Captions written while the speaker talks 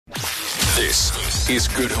This is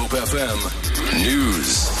Good Hope FM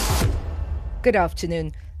News. Good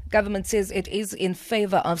afternoon. Government says it is in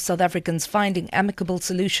favour of South Africans finding amicable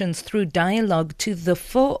solutions through dialogue to the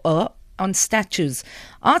furore on statues.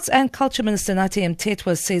 Arts and Culture Minister Nathi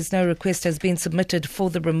Mthethwa says no request has been submitted for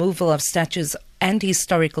the removal of statues and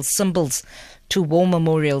historical symbols. Two war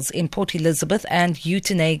memorials in Port Elizabeth and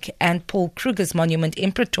Uitenhage and Paul Kruger's monument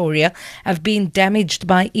in Pretoria have been damaged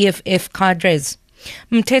by EFF cadres.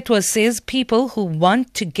 Mthethwa says people who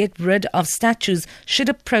want to get rid of statues should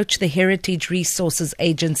approach the Heritage Resources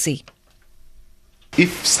Agency.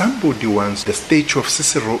 If somebody wants the statue of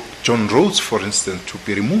Cicero, John Rhodes, for instance, to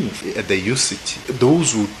be removed at the UCT,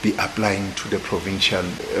 those would be applying to the Provincial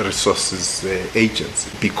Resources Agency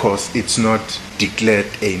because it's not declared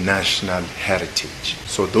a national heritage.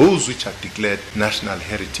 So those which are declared national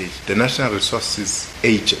heritage, the National Resources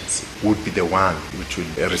Agency would be the one which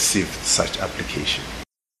will receive such application.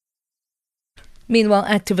 Meanwhile,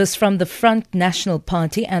 activists from the Front National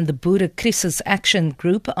Party and the Boere Crisis Action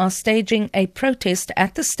Group are staging a protest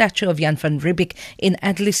at the statue of Jan van Riebeeck in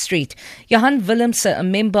Adderley Street. Johan Willemse, a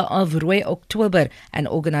member of Rooi Oktober, an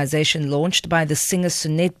organisation launched by the singer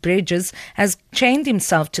Sunette Bridges, has chained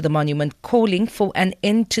himself to the monument, calling for an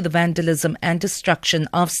end to the vandalism and destruction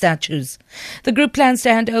of statues. The group plans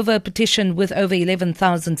to hand over a petition with over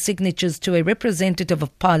 11,000 signatures to a representative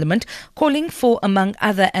of Parliament, calling for, among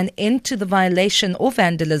other, an end to the violation or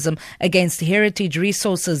vandalism against heritage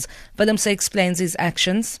resources. Willemse explains his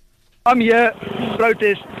actions. I'm here to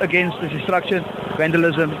protest against the destruction,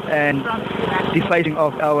 vandalism and defacing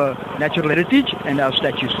of our natural heritage and our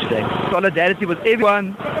statues today. Solidarity with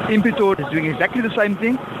everyone. Impetor is doing exactly the same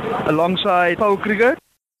thing alongside Paul Kruger.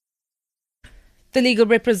 The legal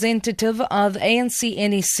representative of ANC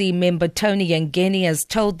NEC member Tony Yengeni has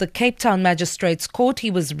told the Cape Town Magistrates Court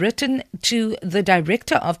he was written to the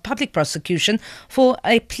Director of Public Prosecution for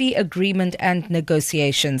a plea agreement and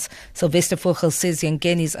negotiations. Sylvester Vogel says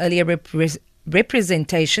Yengeni's earlier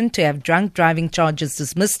representation to have drunk driving charges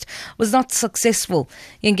dismissed was not successful.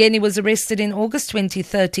 Yengeni was arrested in August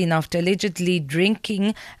 2013 after allegedly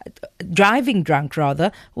driving drunk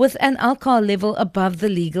with an alcohol level above the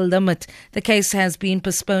legal limit. The case has been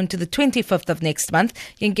postponed to the 25th of next month.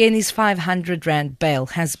 Yengeni's 500 rand bail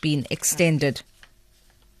has been extended.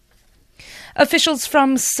 Officials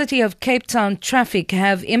from City of Cape Town Traffic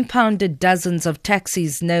have impounded dozens of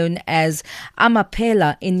taxis known as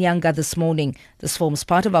amicable in Nyanga this morning. This forms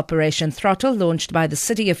part of Operation Throttle, launched by the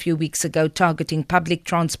city a few weeks ago, targeting public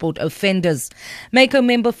transport offenders. MACO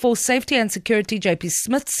member for Safety and Security JP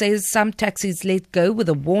Smith says some taxis let go with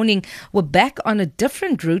a warning were back on a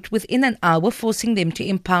different route within an hour, forcing them to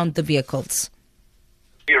impound the vehicles.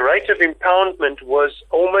 The rate of impoundment was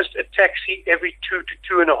almost a taxi every 2 to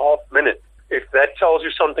 2.5 minutes. If that tells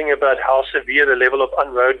you something about how severe the level of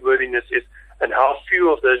unroadworthiness is and how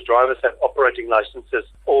few of those drivers have operating licenses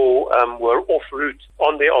or were off route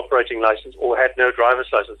on their operating license or had no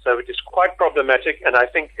driver's license. So it is quite problematic, and I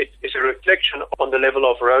think it is a reflection on the level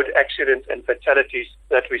of road accidents and fatalities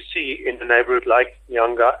that we see in a neighbourhood like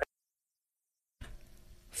Nyanga.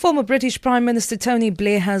 Former British Prime Minister Tony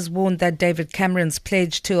Blair has warned that David Cameron's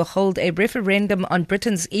pledge to hold a referendum on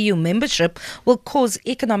Britain's EU membership will cause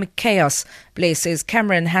economic chaos. Blair says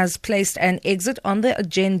Cameron has placed an exit on the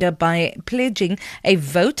agenda by pledging a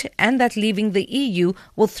vote and that leaving the EU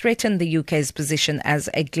will threaten the UK's position as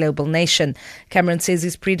a global nation. Cameron says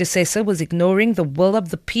his predecessor was ignoring the will of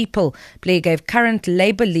the people. Blair gave current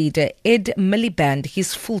Labour leader Ed Miliband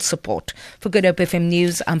his full support. For Good Hope FM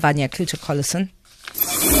News, I'm Vanya Kluter-Collison.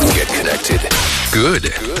 Get connected. Good.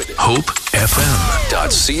 HopeFM.co.za